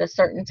everybody at a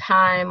certain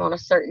time on a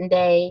certain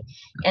day,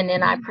 and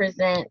then I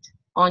present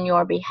on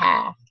your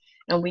behalf,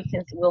 and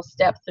we'll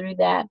step through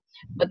that.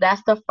 But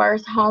that's the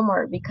first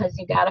homework, because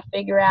you got to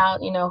figure out,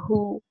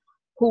 who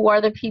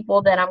are the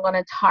people that I'm going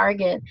to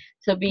target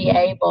to be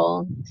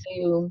able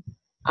to,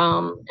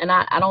 and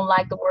I don't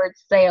like the word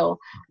sell,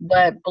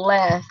 but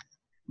bless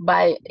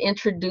by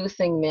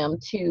introducing them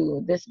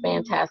to this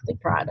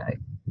fantastic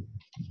product.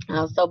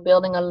 So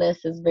building a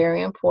list is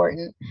very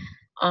important.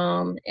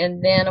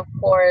 And then, of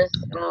course,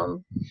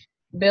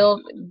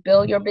 build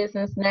your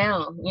business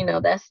now.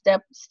 That's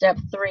step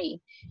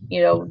 3.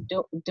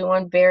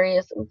 Doing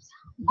various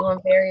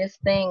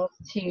things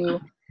to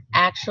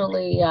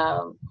actually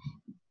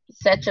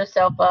set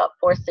yourself up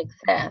for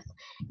success.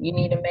 You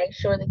need to make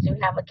sure that you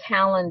have a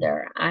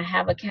calendar. I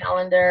have a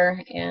calendar,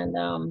 and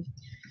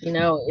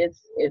it's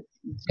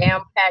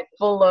jam packed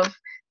full of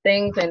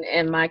things,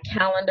 and my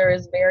calendar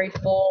is very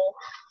full.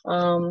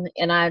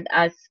 And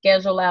I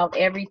schedule out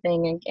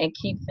everything and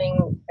keep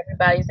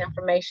everybody's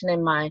information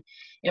in my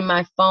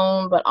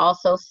phone, but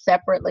also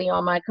separately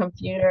on my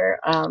computer.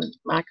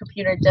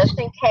 Just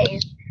in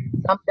case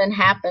something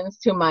happens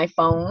to my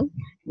phone.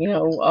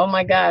 Oh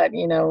my God,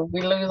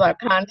 we lose our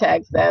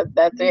contacts.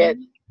 That's it.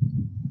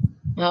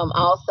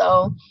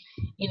 Also,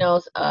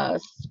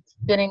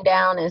 sitting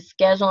down and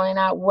scheduling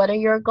out what are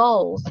your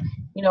goals.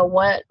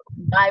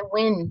 By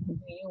when do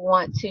you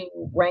want to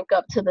rank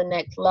up to the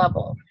next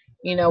level?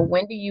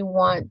 When do you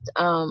want,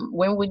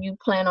 when would you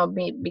plan on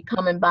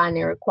becoming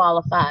binary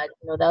qualified?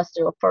 That's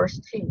your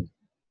first 2.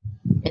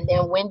 And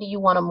then when do you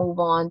want to move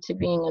on to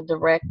being a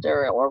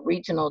director or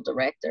regional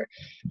director?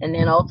 And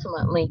then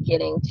ultimately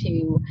getting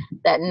to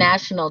that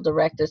national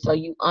director, so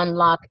you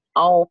unlock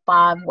all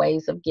 5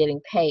 ways of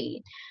getting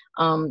paid.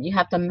 You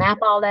have to map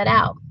all that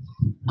out.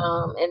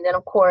 And then,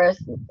 of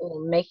course,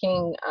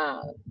 making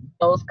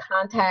those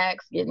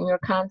contacts, getting your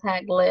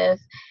contact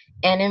list,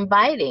 and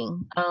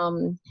inviting.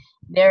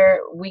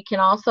 We can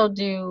also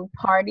do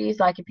parties,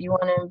 like if you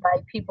want to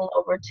invite people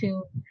over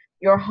to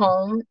your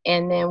home,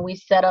 and then we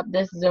set up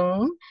this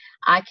Zoom.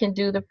 I can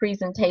do the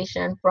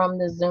presentation from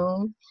the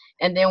Zoom,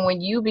 and then when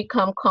you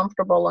become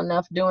comfortable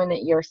enough doing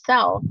it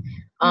yourself,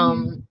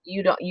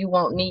 you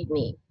won't need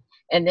me.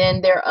 And then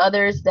there are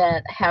others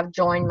that have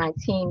joined my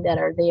team that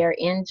are there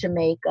in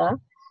Jamaica,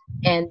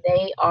 and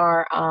they're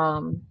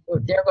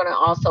going to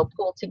also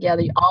pull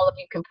together. All of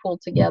you can pull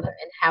together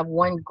and have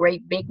one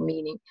great big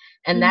meeting,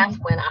 and that's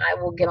when I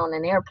will get on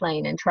an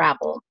airplane and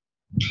travel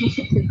to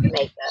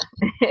Jamaica.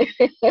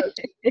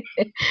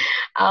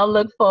 I'll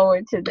look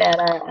forward to that.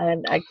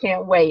 I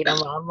can't wait.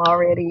 I'm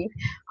already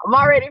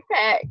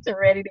packed and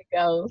ready to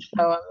go.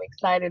 So I'm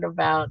excited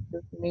about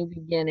this new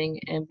beginning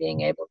and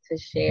being able to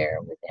share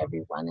with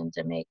everyone in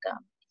Jamaica.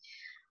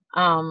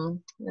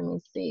 Let me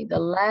see. The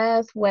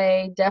last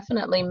way,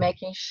 definitely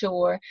making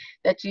sure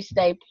that you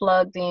stay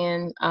plugged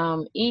in.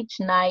 Each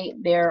night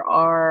there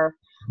are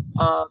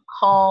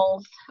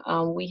calls.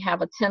 We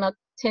have a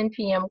 10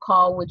 p.m.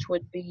 call, which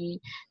would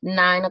be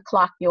 9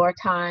 o'clock your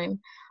time,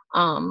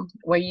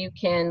 where you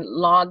can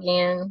log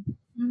in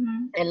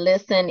and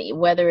listen,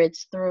 whether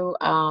it's through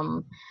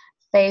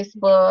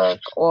Facebook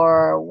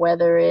or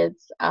whether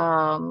it's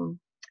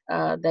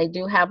they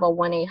do have a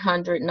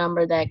 1-800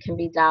 number that can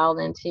be dialed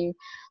into.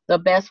 The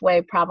best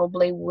way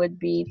probably would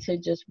be to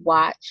just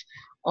watch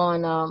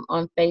on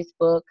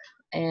Facebook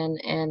and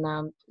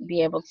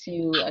be able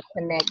to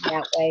connect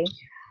that way.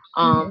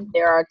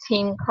 There are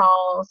team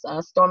calls.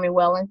 Stormy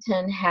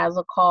Wellington has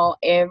a call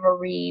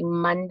every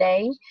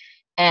Monday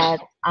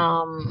at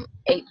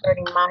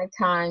 8:30 my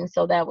time,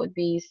 so that would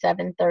be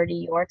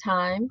 7:30 your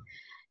time.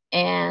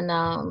 And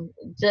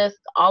just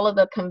all of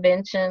the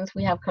conventions,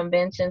 we have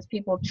conventions.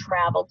 People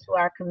travel to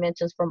our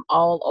conventions from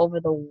all over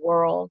the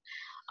world.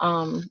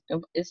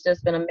 It's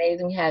just been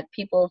amazing. We had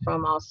people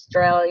from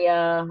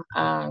Australia,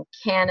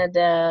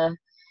 Canada,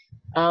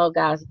 oh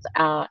gosh,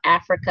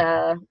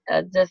 Africa,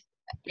 just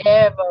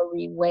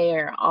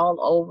everywhere, all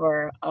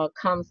over,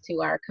 comes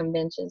to our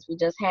conventions. We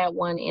just had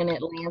one in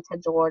Atlanta,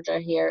 Georgia,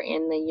 here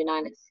in the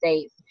United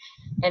States,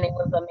 and it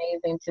was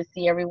amazing to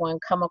see everyone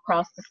come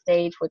across the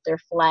stage with their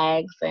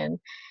flags, and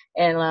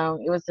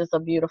it was just a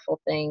beautiful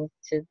thing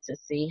to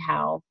see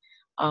how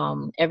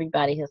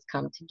everybody has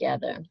come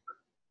together.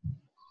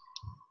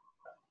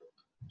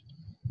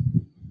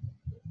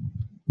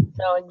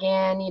 So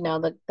again,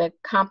 the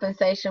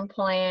compensation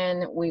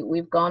plan,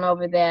 we've gone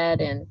over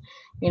that, and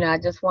I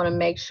just want to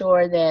make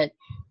sure that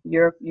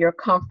you're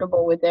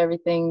comfortable with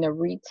everything, the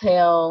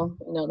retail,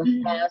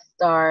 the fast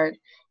start,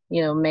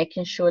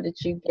 making sure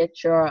that you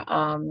get your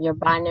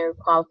binary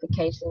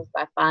qualifications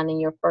by finding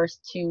your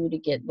first two to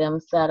get them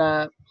set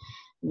up,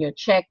 your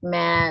check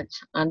match,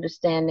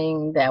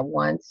 understanding that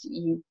once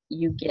you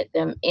get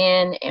them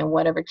in and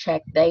whatever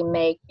check they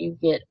make, you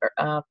get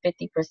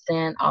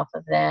 50% off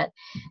of that.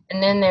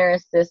 And then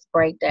there's this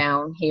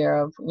breakdown here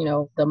of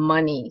the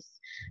monies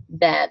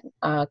that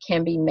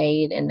can be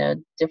made and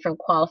the different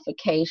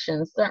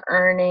qualifications, the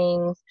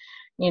earnings,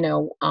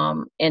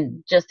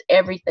 and just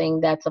everything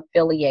that's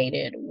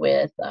affiliated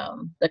with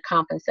the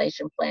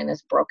compensation plan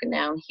is broken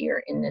down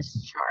here in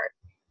this chart.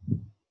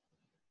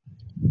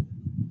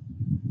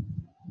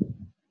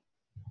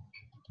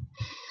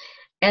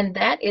 And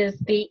that is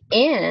the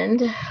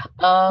end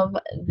of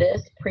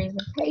this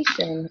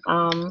presentation.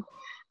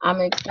 I'm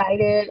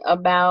excited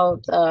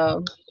about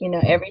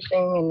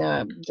everything,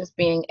 and just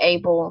being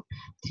able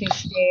to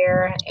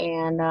share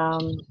and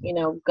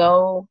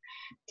go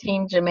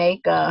Team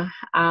Jamaica.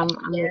 I'm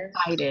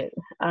excited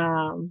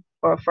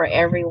for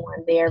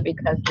everyone there,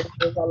 because this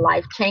is a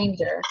life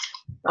changer.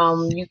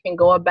 You can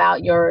go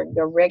about your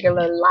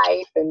regular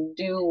life and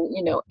do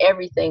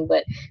everything,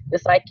 but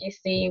just like you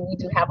see, we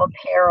do have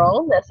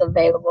apparel that's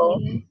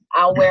available.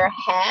 I'll wear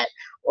a hat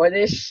or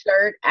this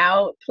shirt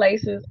out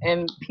places,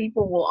 and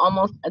people will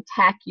almost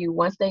attack you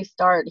once they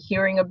start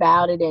hearing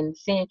about it and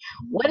seeing,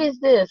 what is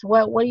this,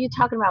 what are you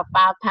talking about,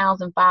 5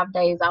 pounds in 5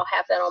 days? I'll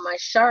have that on my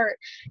shirt,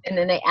 and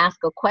then they ask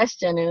a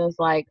question, and it's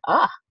like,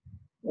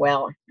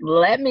 well,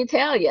 let me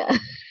tell you.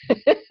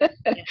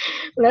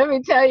 Let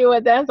me tell you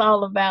what that's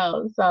all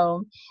about.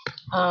 So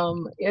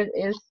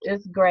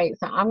it's great.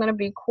 So I'm going to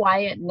be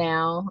quiet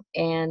now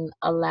and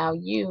allow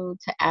you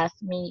to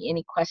ask me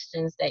any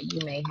questions that you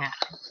may have.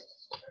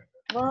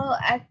 Well,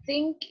 I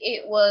think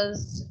it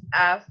was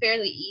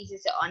fairly easy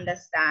to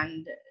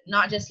understand,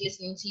 not just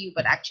listening to you,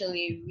 but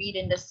actually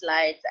reading the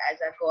slides as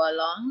I go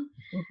along.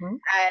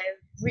 I've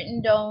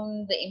written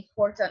down the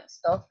important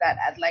stuff that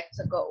I'd like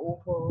to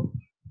go over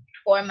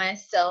for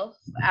myself.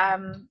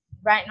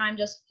 Right now, I'm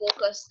just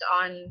focused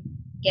on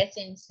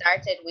getting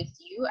started with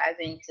you, as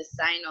in to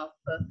sign up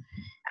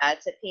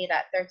to pay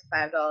that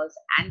 $35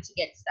 and to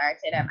get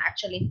started. I'm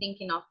actually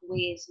thinking of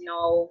ways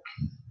now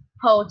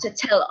how to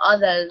tell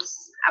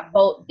others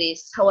about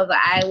this. However,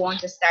 I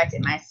want to start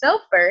it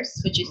myself first,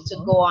 which is to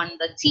go on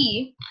the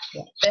T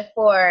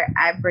before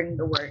I bring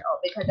the word out,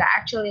 because I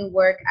actually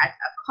work at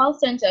a call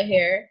center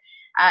here.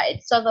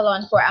 It's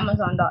Sutherland for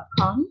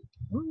Amazon.com.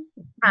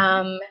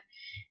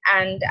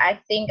 And I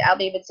think I'll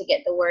be able to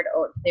get the word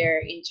out there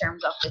in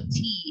terms of the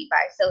tea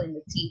by selling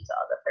the tea to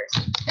other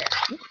persons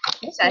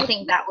there. So I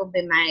think that will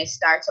be my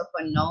startup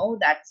for now.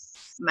 That's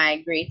my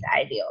great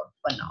idea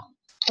for now.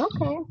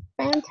 Okay,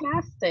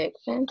 fantastic.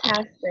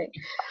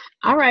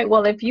 All right,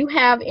 well, if you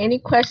have any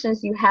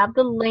questions, you have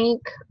the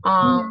link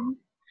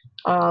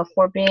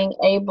for being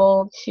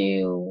able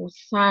to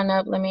sign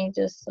up. Let me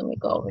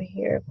go over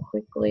here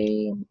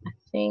quickly.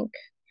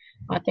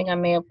 I think I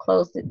may have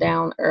closed it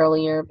down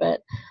earlier,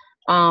 but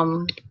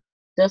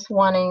just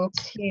wanting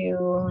to,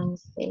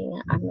 let's see,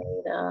 I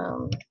made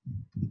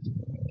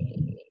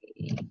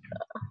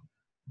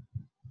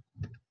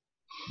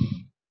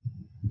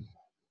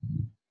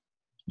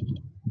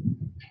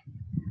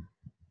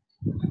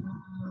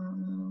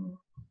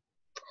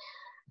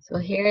So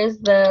here's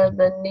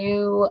the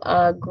new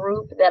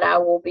group that I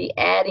will be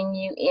adding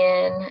you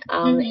in.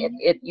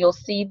 You'll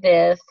see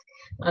this.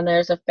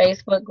 There's a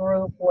Facebook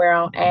group where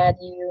I'll add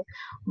you,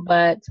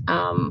 but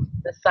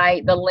the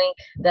site, the link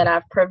that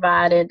I've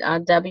provided,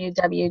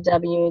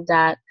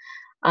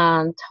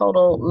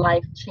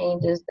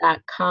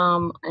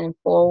 www.totallifechanges.com and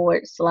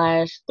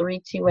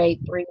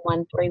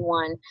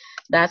 /3283131.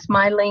 That's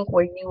my link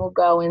where you will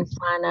go and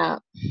sign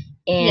up,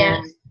 and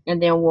Yes.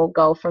 then we'll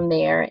go from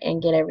there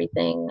and get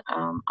everything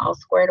all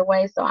squared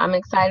away. So I'm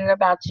excited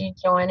about you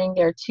joining.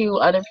 There are 2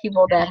 other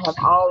people that have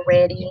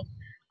already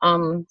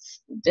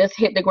just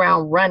hit the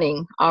ground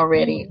running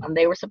already.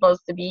 They were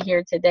supposed to be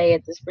here today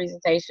at this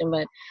presentation,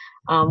 but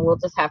we'll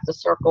just have to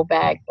circle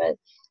back. But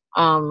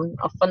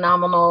a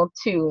phenomenal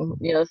 2,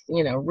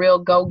 real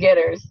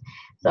go-getters.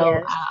 So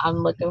Yes. I'm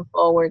looking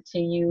forward to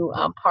you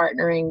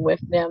partnering with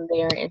them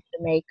there in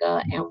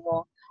Jamaica, and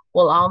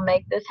we'll all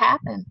make this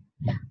happen.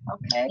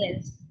 Okay.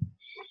 Yes.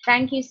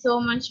 Thank you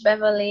so much,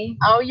 Beverly.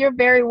 Oh, you're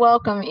very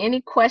welcome.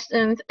 Any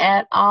questions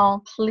at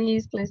all,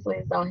 please, please,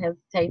 please don't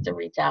hesitate to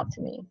reach out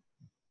to me.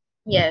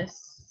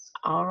 Yes.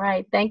 All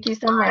right. Thank you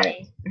so All much.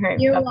 right. All right.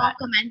 You're Bye-bye.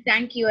 welcome, and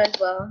thank you as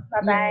well.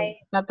 Bye Yeah. bye.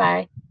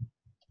 Bye-bye.